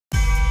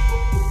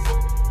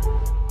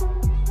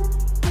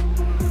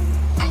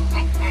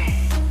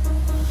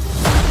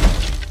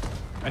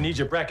need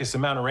your brackets to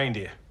mount a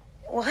reindeer.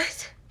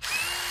 What?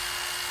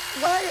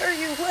 Why are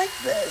you like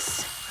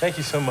this? Thank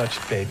you so much,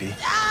 baby.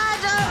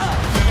 Dad,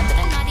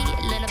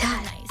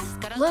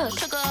 look.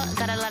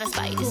 Got a lot of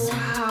spice.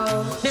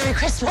 Wow. Merry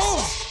Christmas.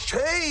 Oh,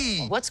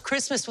 hey! What's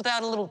Christmas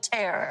without a little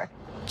terror?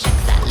 Check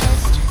that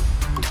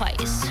list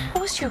twice.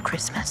 What was your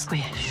Christmas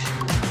wish?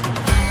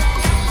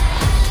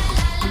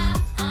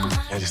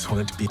 I just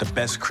want it to be the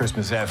best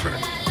Christmas ever.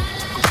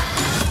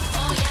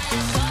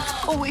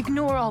 Oh,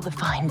 ignore all the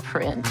fine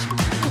print.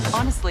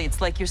 Honestly,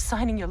 it's like you're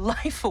signing your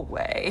life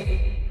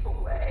away.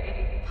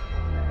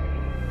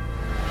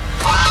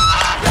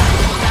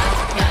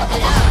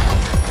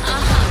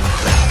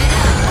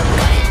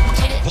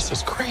 This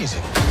is crazy.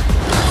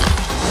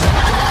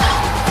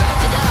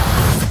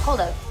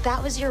 Hold up.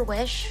 That was your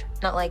wish?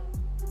 Not like,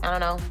 I don't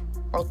know,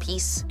 world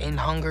peace End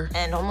hunger.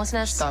 and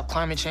homelessness? Stop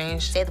climate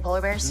change. Save the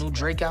polar bears? New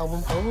Drake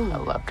album. Oh, I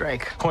love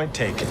Drake. Point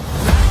taken.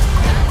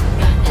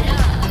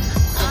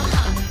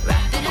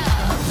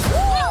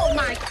 Oh,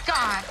 my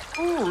God.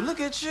 Ooh, look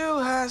at you,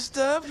 hot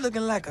stuff,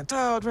 looking like a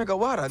tall drink of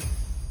water.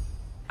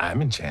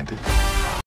 I'm enchanted.